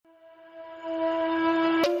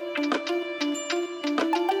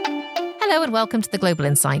Hello and welcome to The Global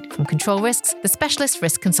Insight from Control Risks, the specialist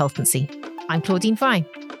risk consultancy. I'm Claudine Fry.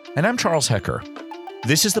 And I'm Charles Hecker.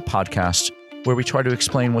 This is the podcast where we try to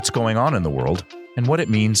explain what's going on in the world and what it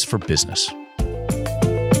means for business.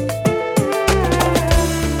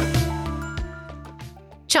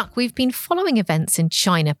 Chuck, we've been following events in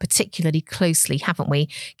China particularly closely, haven't we?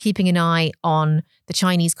 Keeping an eye on the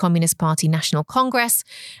Chinese Communist Party National Congress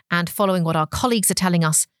and following what our colleagues are telling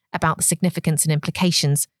us about the significance and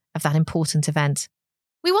implications of that important event.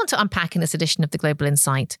 We want to unpack in this edition of The Global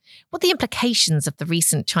Insight what the implications of the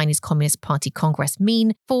recent Chinese Communist Party Congress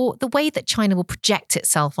mean for the way that China will project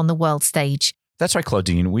itself on the world stage. That's right,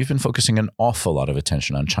 Claudine. We've been focusing an awful lot of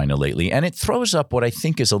attention on China lately, and it throws up what I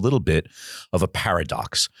think is a little bit of a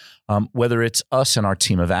paradox. Whether it's us and our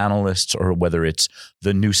team of analysts, or whether it's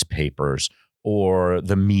the newspapers or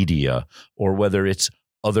the media, or whether it's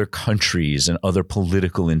other countries and other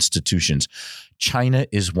political institutions, China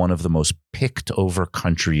is one of the most picked over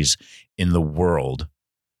countries in the world,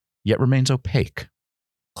 yet remains opaque.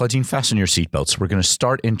 Claudine, fasten your seatbelts. We're going to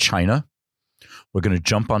start in China. We're going to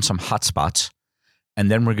jump on some hotspots,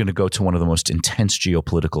 and then we're going to go to one of the most intense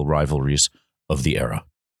geopolitical rivalries of the era.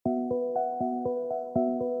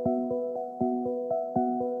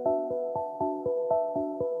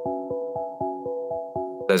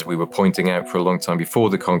 As we were pointing out for a long time before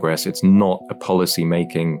the Congress, it's not a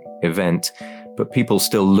policy-making event, but people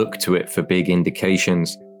still look to it for big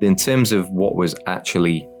indications. In terms of what was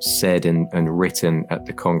actually said and written at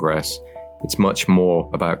the Congress, it's much more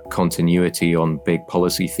about continuity on big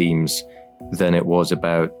policy themes than it was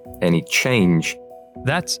about any change.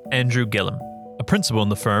 That's Andrew Gillum, a principal in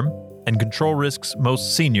the firm and Control Risk's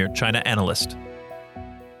most senior China analyst.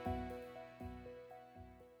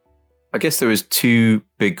 I guess there was two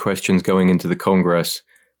big questions going into the Congress.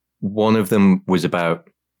 One of them was about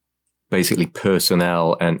basically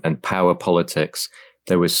personnel and power politics.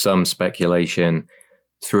 There was some speculation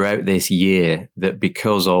throughout this year that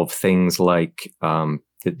because of things like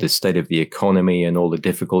the state of the economy and all the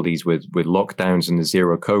difficulties with lockdowns and the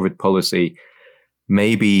zero COVID policy,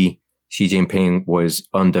 maybe Xi Jinping was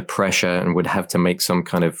under pressure and would have to make some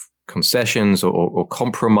kind of concessions or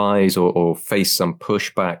compromise or face some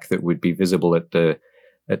pushback that would be visible at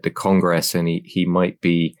the Congress, and he might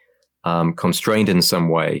be constrained in some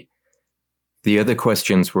way. The other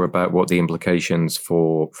questions were about what the implications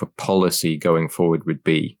for policy going forward would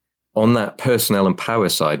be. On that personnel and power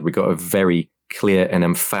side, we got a very clear and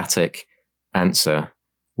emphatic answer,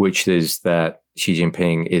 which is that Xi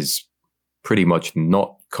Jinping is pretty much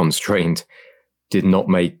not constrained, did not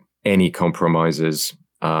make any compromises,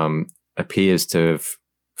 appears to have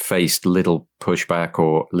faced little pushback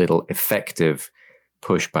or little effective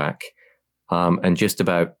pushback. And just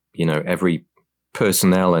about, every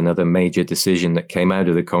personnel and other major decision that came out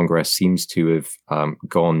of the Congress seems to have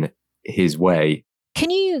gone his way.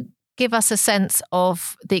 Can you give us a sense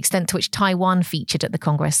of the extent to which Taiwan featured at the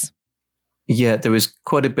Congress? Yeah, there was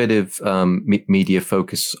quite a bit of media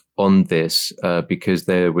focus on this because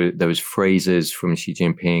there was phrases from Xi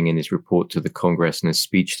Jinping in his report to the Congress and his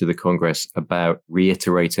speech to the Congress about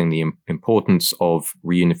reiterating the importance of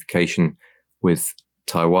reunification with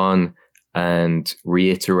Taiwan and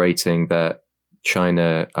reiterating that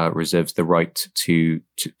China reserves the right to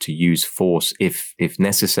use force if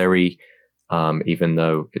necessary, even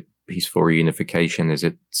though peaceful reunification is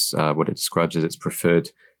what it describes as its preferred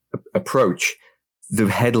approach. The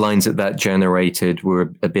headlines that generated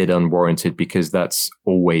were a bit unwarranted because that's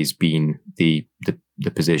always been the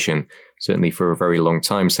position, certainly for a very long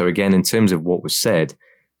time. So again, in terms of what was said,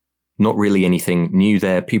 not really anything new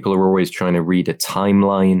there. People are always trying to read a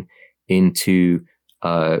timeline into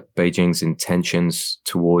Beijing's intentions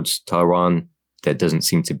towards Taiwan. There doesn't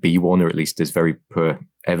seem to be one, or at least there's very poor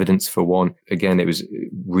evidence for one. Again, it was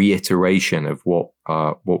reiteration of what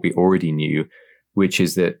we already knew, which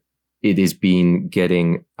is that it has been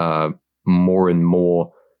getting more and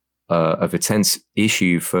more of a tense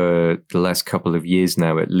issue for the last couple of years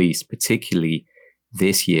now, at least, particularly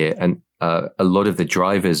this year. And a lot of the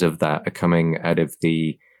drivers of that are coming out of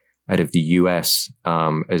the US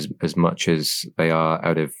as much as they are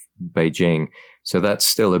out of Beijing. So that's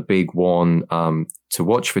still a big one to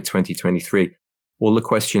watch for 2023. All the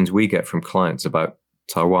questions we get from clients about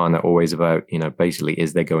Taiwan are always about, basically,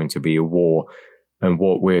 is there going to be a war? And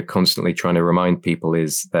what we're constantly trying to remind people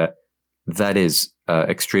is that is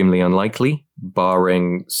extremely unlikely,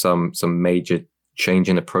 barring some major change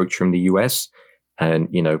in approach from the US. And,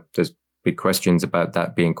 there's big questions about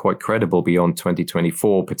that being quite credible beyond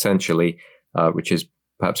 2024, potentially, which is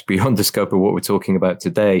perhaps beyond the scope of what we're talking about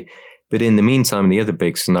today. But in the meantime, the other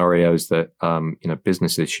big scenarios that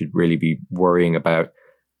businesses should really be worrying about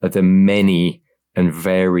are the many and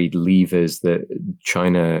varied levers that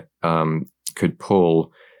China could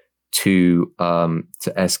pull to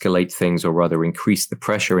escalate things, or rather increase the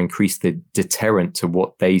pressure, increase the deterrent to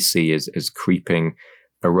what they see as creeping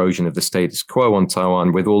erosion of the status quo on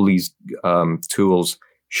Taiwan, with all these tools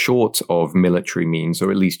short of military means,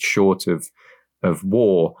 or at least short of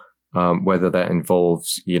war, whether that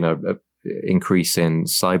involves increase in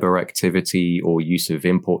cyber activity or use of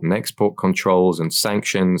import and export controls and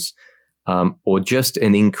sanctions, or just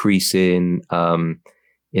an increase in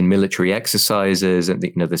military exercises and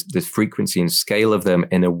the frequency and scale of them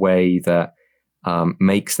in a way that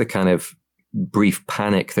makes the kind of brief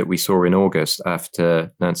panic that we saw in August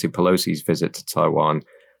after Nancy Pelosi's visit to Taiwan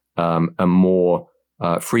a more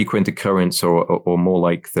frequent occurrence, or more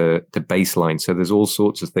like the baseline. So there's all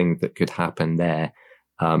sorts of things that could happen there,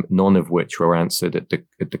 none of which were answered at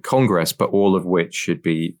the Congress, but all of which should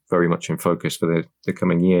be very much in focus for the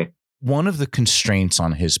coming year. One of the constraints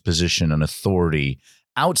on his position and authority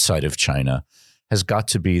outside of China has got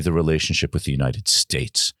to be the relationship with the United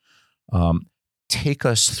States. Take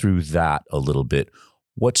us through that a little bit.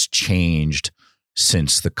 What's changed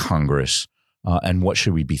since the Congress, and what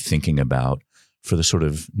should we be thinking about for the sort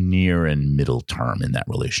of near and middle term in that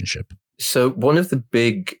relationship? So one of the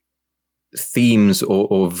big themes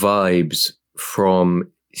or vibes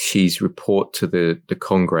from Xi's report to the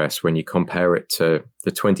Congress, when you compare it to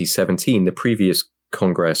the 2017, the previous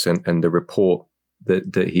Congress, and the report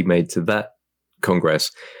that he made to that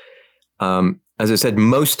Congress, as I said,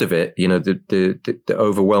 most of it, the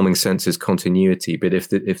overwhelming sense is continuity. But if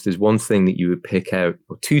there's one thing that you would pick out,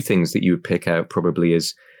 or two things that you would pick out, probably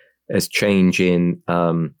as change in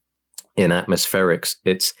atmospherics,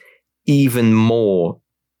 it's even more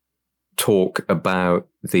talk about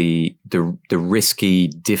the risky,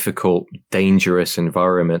 difficult, dangerous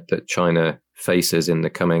environment that China faces in the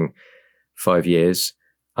coming 5 years,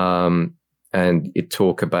 and it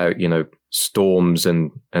talk about storms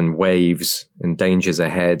and waves and dangers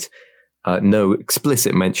ahead. No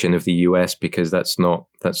explicit mention of the US, because that's not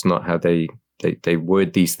how they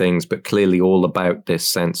word these things, but clearly all about this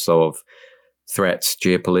sense of threats,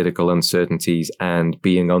 geopolitical uncertainties, and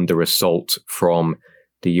being under assault from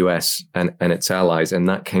the US and its allies. And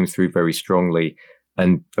that came through very strongly.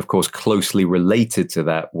 And of course, closely related to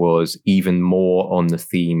that was even more on the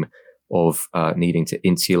theme of needing to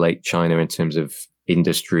insulate China in terms of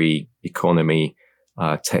industry, economy,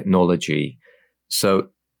 technology. So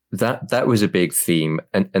that was a big theme.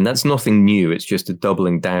 And that's nothing new. It's just a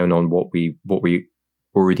doubling down on what we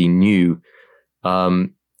already knew.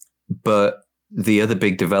 But the other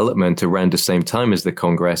big development around the same time as the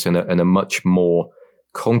Congress, and a much more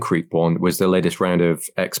concrete one, was the latest round of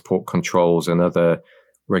export controls and other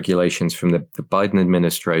regulations from the Biden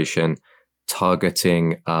administration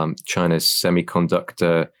targeting China's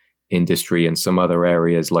semiconductor industry and some other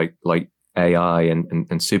areas like AI and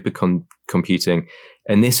supercomputing.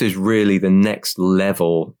 And this is really the next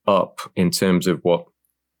level up in terms of what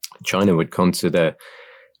China would consider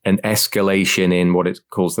an escalation in what it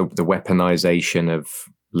calls the weaponization of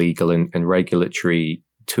legal and regulatory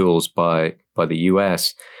tools by the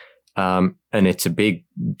US. And it's a big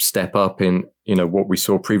step up in, what we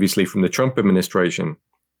saw previously from the Trump administration.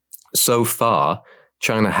 So far,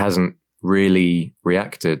 China hasn't really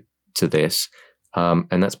reacted to this.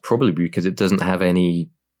 And that's probably because it doesn't have any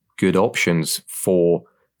good options for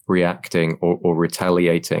reacting or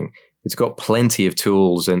retaliating. It's got plenty of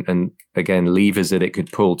tools and again, levers that it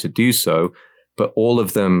could pull to do so, but all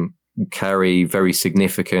of them carry very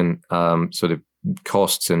significant sort of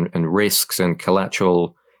costs and risks and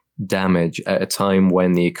collateral damage at a time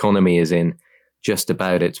when the economy is in just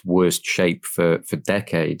about its worst shape for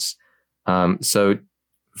decades. So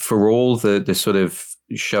for all the sort of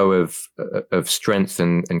show of strength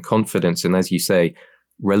and confidence, and as you say,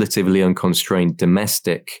 relatively unconstrained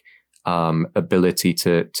domestic ability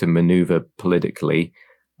to maneuver politically,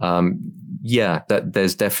 that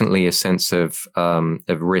there's definitely a sense of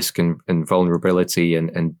risk and vulnerability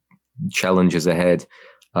and challenges ahead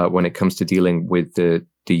when it comes to dealing with the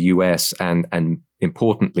US and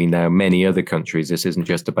importantly now many other countries. This isn't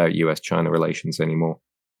just about US-China relations anymore.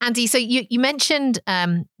 Andy, so you mentioned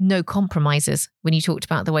no compromises when you talked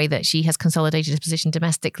about the way that she has consolidated his position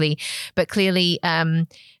domestically, but clearly a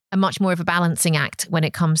much more of a balancing act when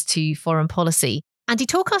it comes to foreign policy. Andy,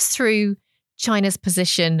 talk us through China's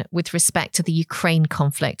position with respect to the Ukraine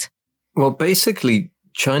conflict. Well, basically,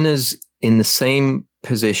 China's in the same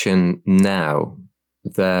position now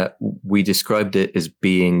that we described it as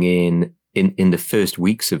being in the first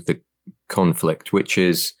weeks of the conflict, which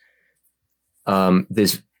is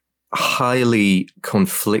this highly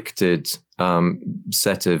conflicted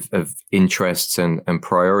set of interests and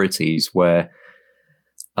priorities where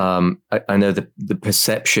I know the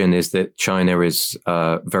perception is that China is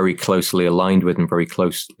very closely aligned with and very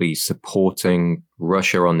closely supporting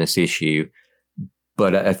Russia on this issue.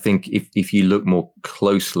 But I think if you look more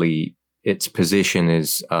closely, its position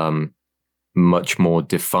is much more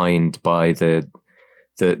defined by the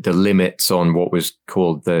limits on what was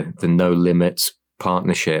called the no limits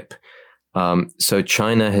partnership. So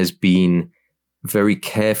China has been very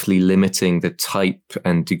carefully limiting the type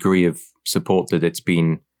and degree of support that it's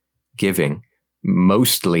been giving,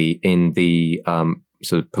 mostly in the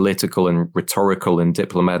sort of political and rhetorical and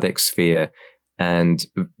diplomatic sphere, and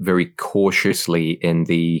very cautiously in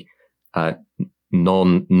the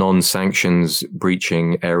non-sanctions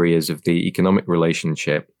breaching areas of the economic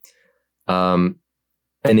relationship. And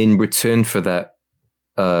in return for that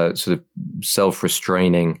sort of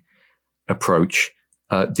self-restraining approach,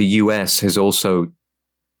 the US has also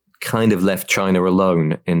kind of left China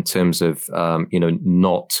alone in terms of,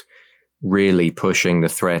 not really pushing the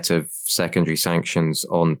threat of secondary sanctions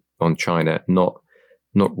on China, not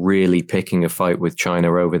really picking a fight with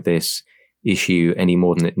China over this issue any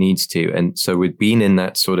more than it needs to. And so we've been in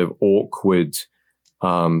that sort of awkward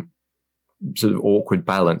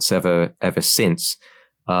balance ever since.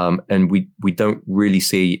 And we don't really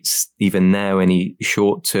see even now any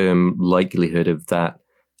short-term likelihood of that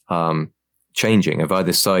changing, of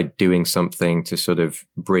either side doing something to sort of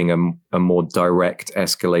bring a more direct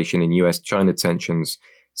escalation in US-China tensions,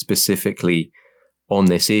 specifically on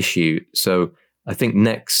this issue. So I think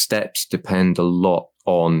next steps depend a lot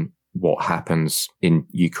on what happens in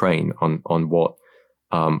Ukraine, on what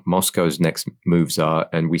Moscow's next moves are.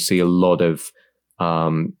 And we see a lot of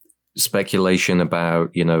speculation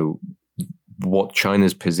about, what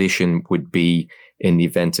China's position would be in the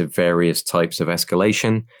event of various types of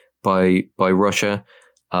escalation by Russia,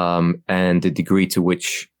 and the degree to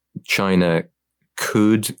which China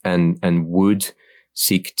could and would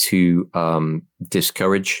seek to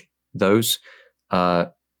discourage those.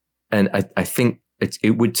 And I think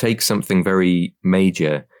it would take something very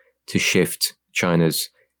major to shift China's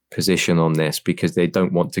position on this, because they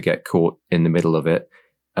don't want to get caught in the middle of it.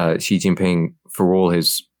 Xi Jinping, for all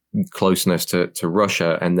his closeness to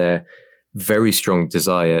Russia and their very strong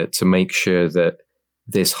desire to make sure that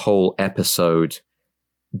this whole episode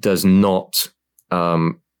does not,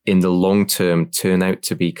 in the long term, turn out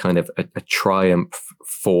to be kind of a triumph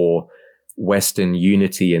for Western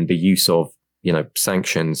unity and the use of,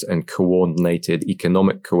 sanctions and coordinated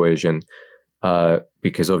economic coercion,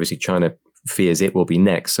 because obviously China fears it will be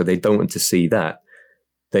next. So they don't want to see that.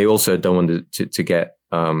 They also don't want to get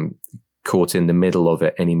caught in the middle of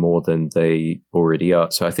it any more than they already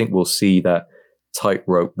are. So I think we'll see that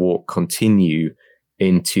tightrope walk continue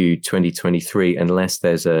into 2023 unless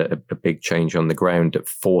there's a big change on the ground that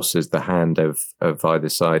forces the hand of either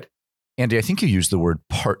side. Andy, I think you used the word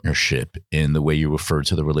partnership in the way you referred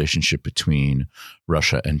to the relationship between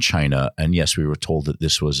Russia and China. And yes, we were told that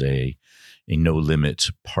this was a no-limit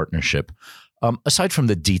partnership. Aside from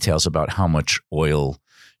the details about how much oil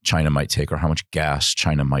China might take or how much gas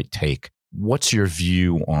China might take, what's your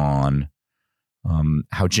view on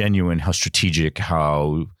how genuine, how strategic,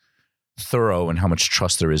 how thorough, and how much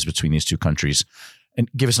trust there is between these two countries?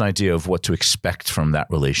 And give us an idea of what to expect from that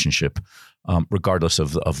relationship, regardless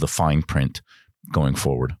of the fine print going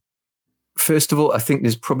forward. First of all, I think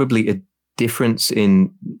there's probably a difference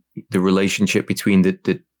in the relationship between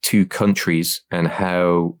the two countries and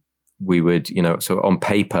how we would, so on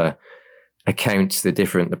paper, account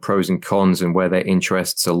the pros and cons and where their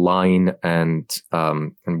interests align and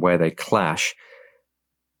where they clash,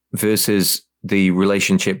 versus the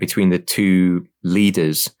relationship between the two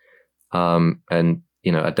leaders. And,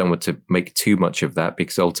 I don't want to make too much of that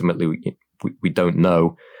because ultimately we don't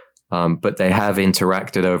know. But they have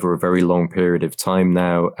interacted over a very long period of time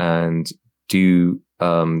now and do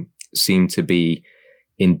seem to be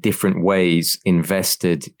in different ways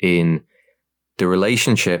invested in the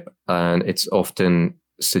relationship. And it's often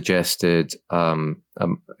suggested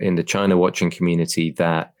in the China watching community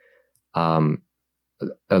that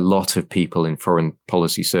a lot of people in foreign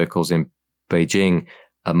policy circles in Beijing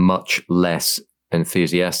are much less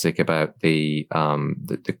enthusiastic about the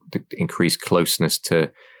increased closeness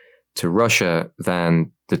to Russia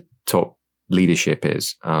than the top leadership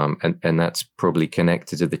is. And that's probably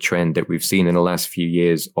connected to the trend that we've seen in the last few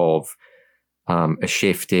years of a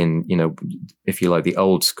shift in, if you like, the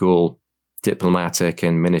old school diplomatic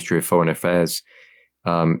and Ministry of Foreign Affairs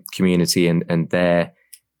community and their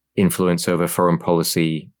influence over foreign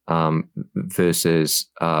policy versus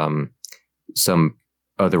some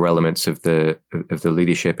other elements of the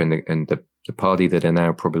leadership and the party that are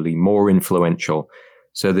now probably more influential.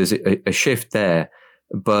 So there's a shift there.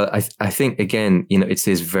 But I think, again, it's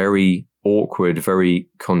this very awkward, very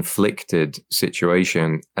conflicted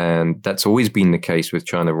situation. And that's always been the case with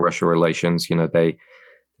China-Russia relations. They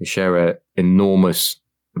share an enormous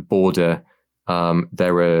border.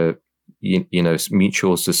 There are,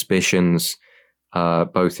 mutual suspicions,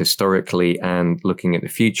 both historically and looking at the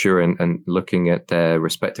future and looking at their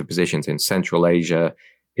respective positions in Central Asia,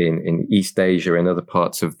 in East Asia, and other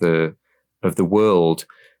parts of the world,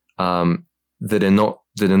 that are not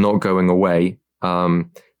going away.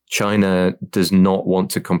 China does not want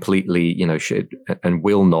to completely, should and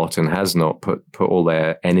will not and has not put all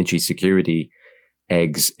their energy security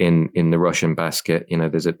eggs in the Russian basket.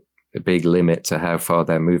 There's a big limit to how far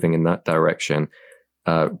they're moving in that direction.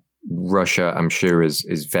 Russia, I'm sure,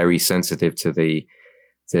 is very sensitive to the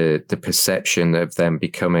perception of them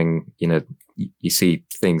becoming, you see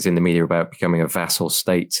things in the media about becoming a vassal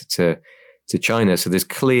state to China. So there's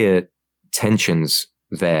clear tensions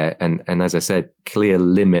there, and as I said, clear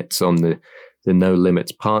limits on the no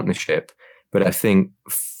limits partnership. But I think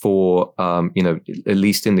for at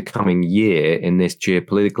least in the coming year, in this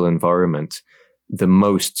geopolitical environment, the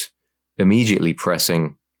most immediately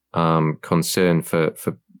pressing concern for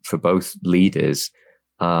both leaders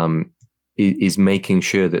is making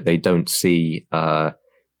sure that they don't see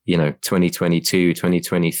 2022,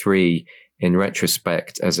 2023 in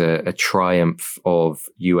retrospect as a triumph of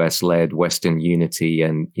US-led Western unity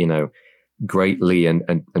and, greatly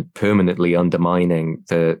and permanently undermining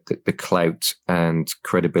the clout and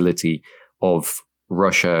credibility of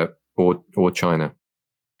Russia or China.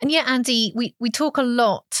 And yeah, Andy, we talk a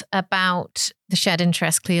lot about the shared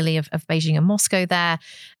interest, clearly, of Beijing and Moscow there,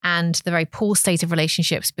 and the very poor state of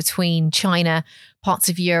relationships between China, parts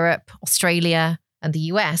of Europe, Australia, and the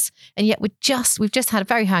US. And yet we've just had a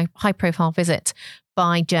very high profile visit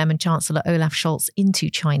by German Chancellor Olaf Scholz into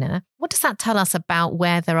China. What does that tell us about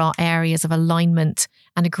where there are areas of alignment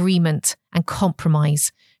and agreement and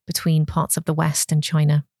compromise between parts of the West and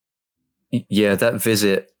China? Yeah, that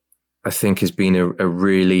visit, I think, has been a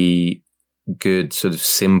really good sort of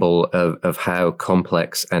symbol of how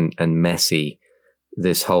complex and messy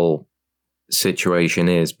this whole situation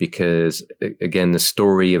is, because, again, the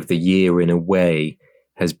story of the year in a way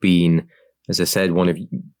has been, as I said, one of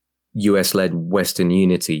US-led Western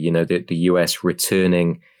unity, the US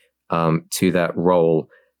returning to that role,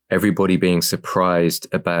 everybody being surprised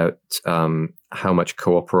about how much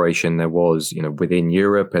cooperation there was, within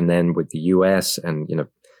Europe and then with the US and,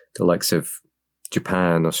 the likes of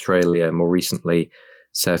Japan, Australia, more recently,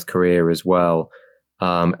 South Korea as well.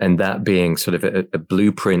 And that being sort of a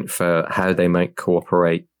blueprint for how they might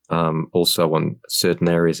cooperate also on certain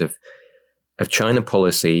areas of China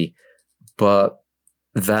policy. But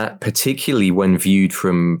that, particularly when viewed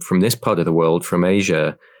from this part of the world, from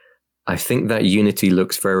Asia, I think that unity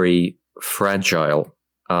looks very fragile.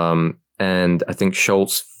 And I think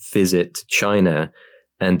Scholz's visit to China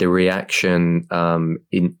and the reaction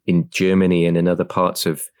in Germany and in other parts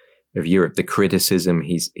of Europe, the criticism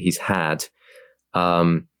he's had,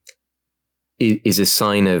 is a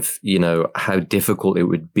sign of, how difficult it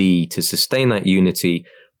would be to sustain that unity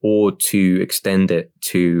or to extend it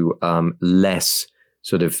to less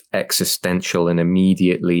sort of existential and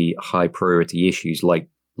immediately high priority issues like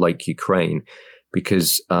Ukraine,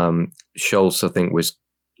 because Scholz, I think, was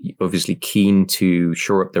obviously keen to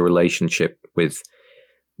shore up the relationship with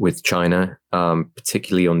China,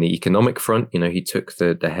 particularly on the economic front. He took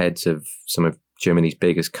the heads of some of Germany's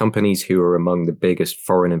biggest companies, who are among the biggest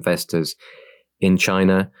foreign investors in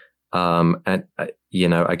China. And,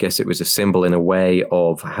 I guess it was a symbol in a way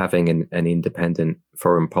of having an independent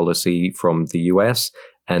foreign policy from the US,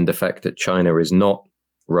 and the fact that China is not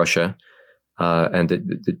Russia, and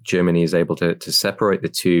that Germany is able to separate the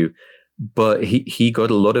two. But he got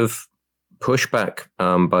a lot of pushback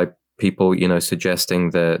by people, suggesting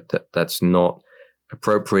that that's not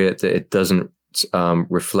appropriate, that it doesn't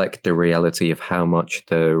reflect the reality of how much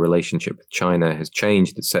the relationship with China has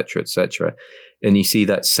changed, et cetera, et cetera. And you see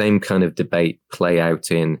that same kind of debate play out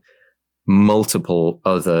in multiple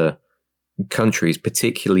other countries,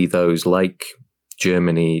 particularly those like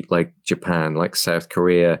Germany, like Japan, like South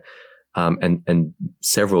Korea, and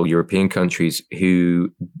several European countries who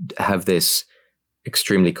have this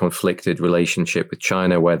extremely conflicted relationship with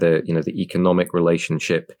China, where the economic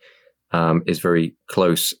relationship is very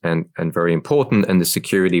close and very important, and the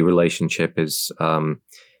security relationship is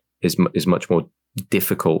much more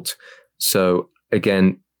difficult. So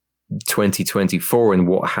again, 2024 and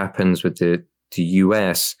what happens with the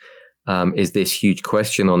US is this huge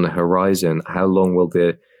question on the horizon. How long will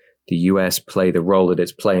the US play the role that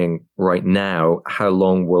it's playing right now? How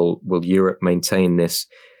long will Europe maintain this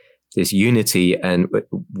unity? And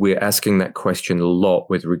we're asking that question a lot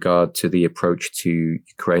with regard to the approach to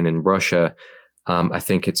Ukraine and Russia. I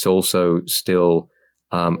think it's also still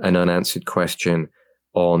an unanswered question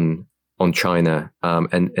on China.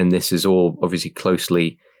 And this is all obviously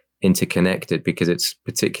closely interconnected, because it's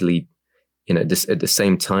particularly, at the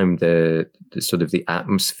same time, the sort of the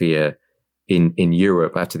atmosphere in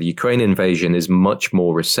Europe after the Ukraine invasion is much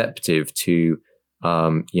more receptive to,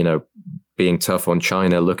 being tough on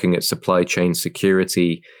China, looking at supply chain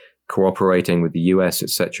security, cooperating with the US, et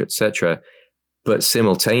cetera, but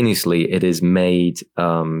simultaneously it has made,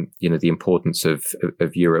 the importance of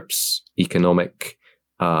Europe's economic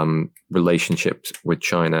relationships with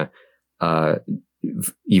China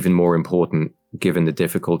even more important, given the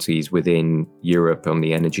difficulties within Europe on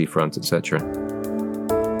the energy front, et cetera.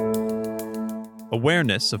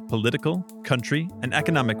 Awareness of political, country, and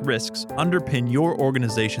economic risks underpin your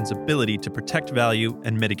organization's ability to protect value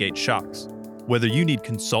and mitigate shocks. Whether you need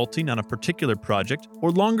consulting on a particular project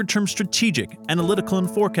or longer-term strategic, analytical,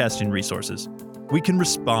 and forecasting resources, we can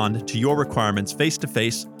respond to your requirements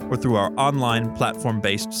face-to-face or through our online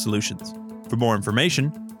platform-based solutions. For more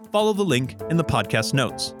information, follow the link in the podcast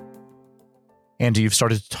notes. Andy, you've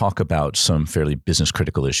started to talk about some fairly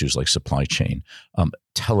business-critical issues like supply chain.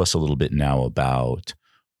 Tell us a little bit now about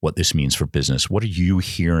what this means for business. What are you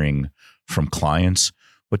hearing from clients?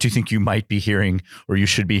 What do you think you might be hearing, or you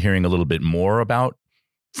should be hearing a little bit more about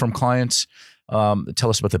from clients? Tell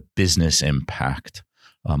us about the business impact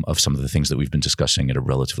of some of the things that we've been discussing at a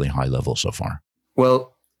relatively high level so far.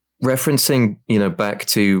 Well, referencing, back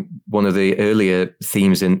to one of the earlier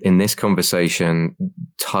themes in this conversation,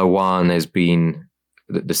 Taiwan has been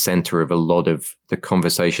the center of a lot of the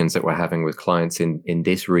conversations that we're having with clients in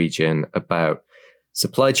this region about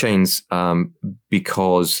supply chains,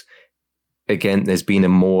 because, again, there's been a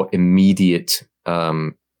more immediate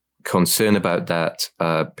concern about that,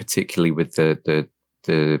 particularly with the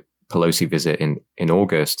Pelosi visit in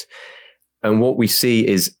August. And what we see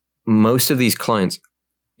is most of these clients,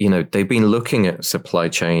 they've been looking at supply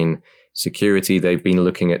chain security. They've been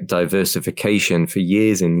looking at diversification for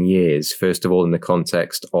years and years. First of all, in the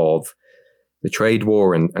context of the trade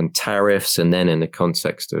war and tariffs, and then in the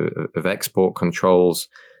context of export controls.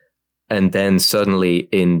 And then suddenly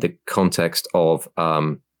in the context of,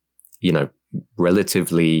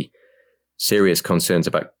 relatively serious concerns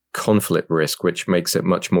about conflict risk, which makes it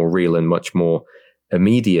much more real and much more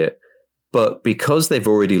immediate. But because they've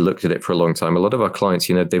already looked at it for a long time, a lot of our clients,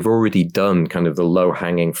 they've already done kind of the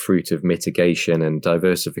low-hanging fruit of mitigation and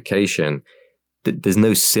diversification. There's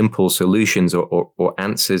no simple solutions or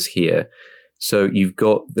answers here. So you've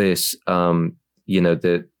got this,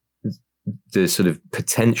 the sort of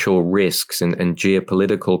potential risks and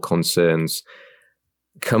geopolitical concerns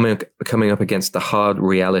coming up against the hard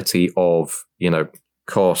reality of,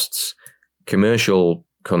 costs, commercial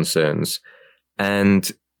concerns,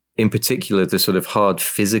 and in particular, the sort of hard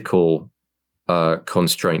physical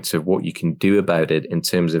constraints of what you can do about it in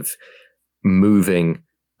terms of moving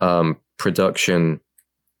production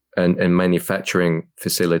and manufacturing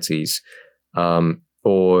facilities.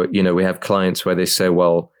 Or, we have clients where they say,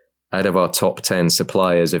 well, out of our top 10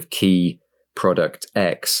 suppliers of key product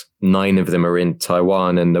X, 9 of them are in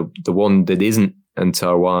Taiwan, and the one that isn't in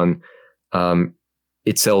Taiwan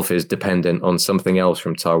itself is dependent on something else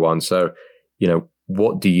from Taiwan. So,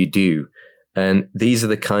 what do you do? And these are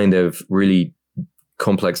the kind of really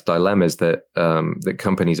complex dilemmas that that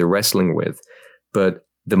companies are wrestling with. But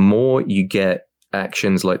the more you get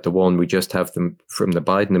actions like the one we just have them from the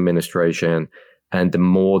Biden administration, and the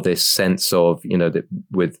more this sense of, that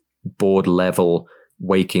with board level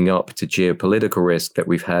waking up to geopolitical risk that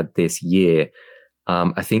we've had this year,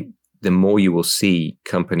 I think the more you will see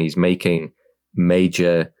companies making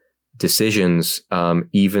major decisions,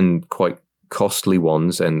 even quite costly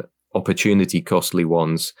ones and opportunity costly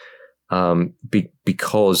ones,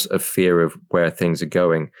 because of fear of where things are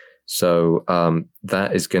going. So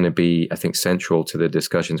that is going to be, I think, central to the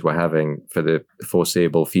discussions we're having for the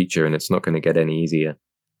foreseeable future, and it's not going to get any easier.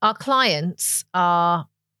 Our clients are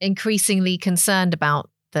increasingly concerned about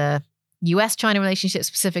the US-China relationship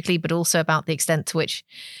specifically, but also about the extent to which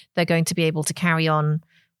they're going to be able to carry on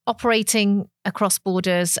operating across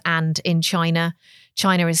borders and in China.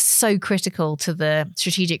 China is so critical to the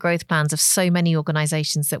strategic growth plans of so many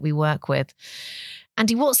organizations that we work with.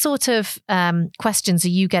 Andy, what sort of questions are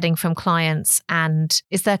you getting from clients, and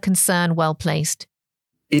is their concern well placed?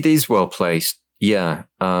 It is well placed, yeah.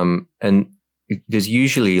 And there's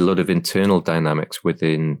usually a lot of internal dynamics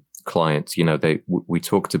within clients. We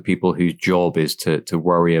talk to people whose job is to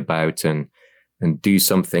worry about and do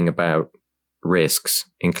something about risks,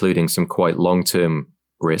 including some quite long-term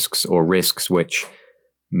risks or risks which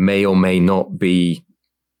may or may not be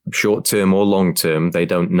short-term or long-term. They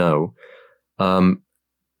don't know. And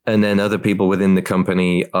then other people within the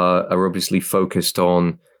company are obviously focused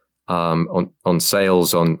on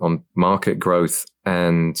sales, on market growth,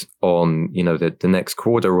 and on the next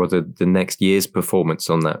quarter or the next year's performance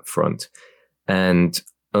on that front, and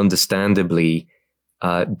understandably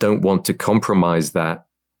don't want to compromise that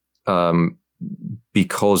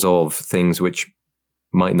because of things which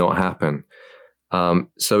might not happen.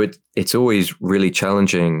 So it's always really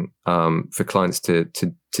challenging for clients to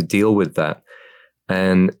deal with that.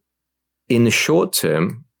 And in the short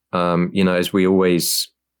term, as we always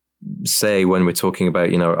say when we're talking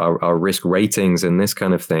about our risk ratings and this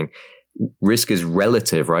kind of thing, risk is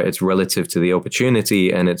relative, right? It's relative to the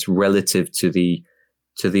opportunity, and it's relative to the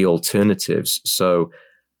alternatives. So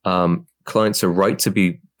clients are right to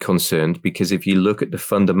be concerned, because if you look at the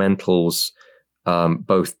fundamentals,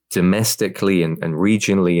 both domestically and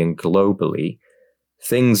regionally and globally,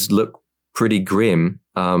 things look pretty grim,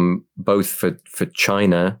 both for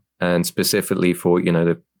China and specifically for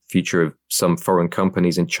the future of some foreign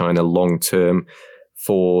companies in China long term,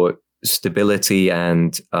 for stability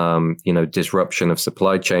and disruption of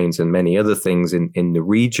supply chains and many other things in the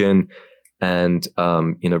region, and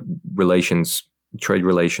trade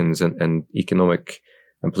relations and economic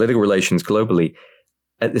and political relations globally.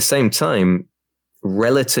 At the same time,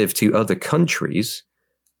 relative to other countries,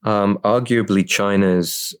 arguably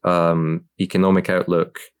China's economic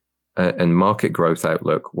outlook and market growth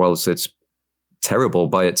outlook, whilst it's terrible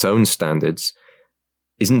by its own standards,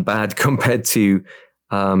 isn't bad compared to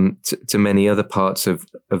many other parts of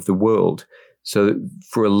the world. So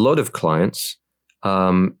for a lot of clients,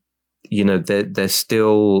 they're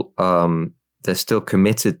still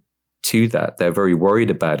committed to that. They're very worried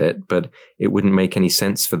about it, but it wouldn't make any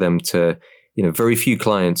sense for them to. Very few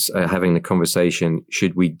clients are having the conversation,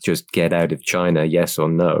 should we just get out of China, yes or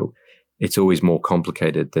no? It's always more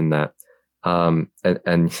complicated than that.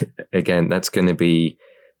 And again, that's going to be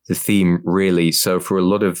the theme, really. So for a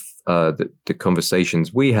lot of the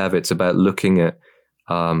conversations we have, it's about looking at,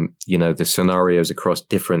 the scenarios across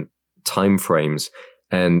different timeframes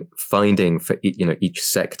and finding for, each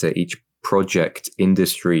sector, each project,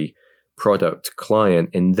 industry, product, client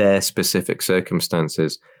in their specific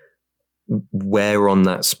circumstances, where on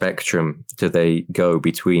that spectrum do they go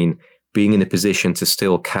between being in a position to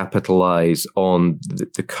still capitalize on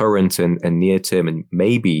the current and near term and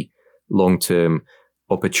maybe long term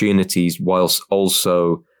opportunities, whilst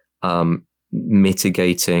also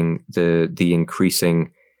mitigating the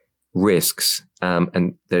increasing risks.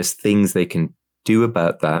 And there's things they can do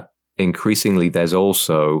about that. Increasingly, there's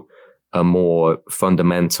also a more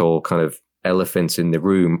fundamental kind of elephant in the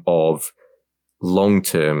room of long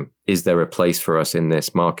term. Is there a place for us in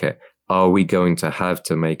this market? Are we going to have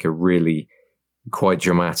to make a really quite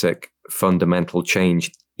dramatic fundamental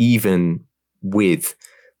change, even with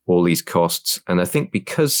all these costs? And I think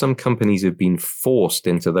because some companies have been forced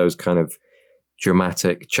into those kind of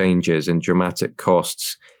dramatic changes and dramatic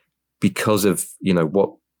costs because of,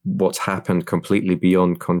 what's happened completely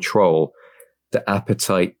beyond control, the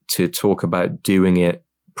appetite to talk about doing it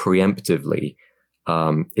preemptively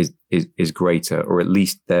is greater, or at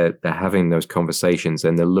least they're having those conversations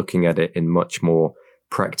and they're looking at it in much more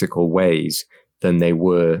practical ways than they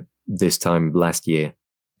were this time last year.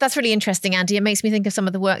 That's really interesting, Andy. It makes me think of some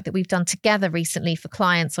of the work that we've done together recently for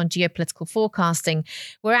clients on geopolitical forecasting,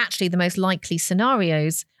 where actually the most likely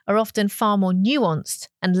scenarios are often far more nuanced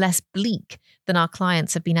and less bleak than our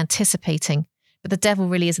clients have been anticipating. But the devil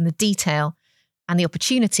really is in the detail, and the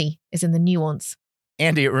opportunity is in the nuance.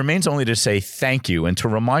 Andy, it remains only to say thank you and to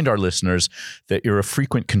remind our listeners that you're a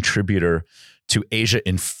frequent contributor to Asia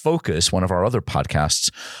in Focus, one of our other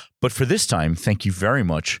podcasts. But for this time, thank you very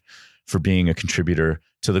much for being a contributor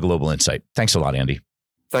to the Global Insight. Thanks a lot, Andy.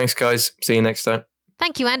 Thanks, guys. See you next time.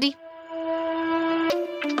 Thank you, Andy.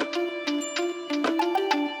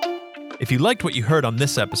 If you liked what you heard on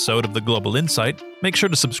this episode of The Global Insight, make sure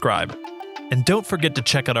to subscribe. And don't forget to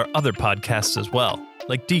check out our other podcasts as well,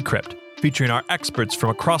 like Decrypt, featuring our experts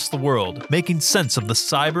from across the world making sense of the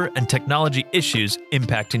cyber and technology issues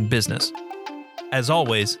impacting business. As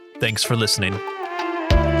always, thanks for listening.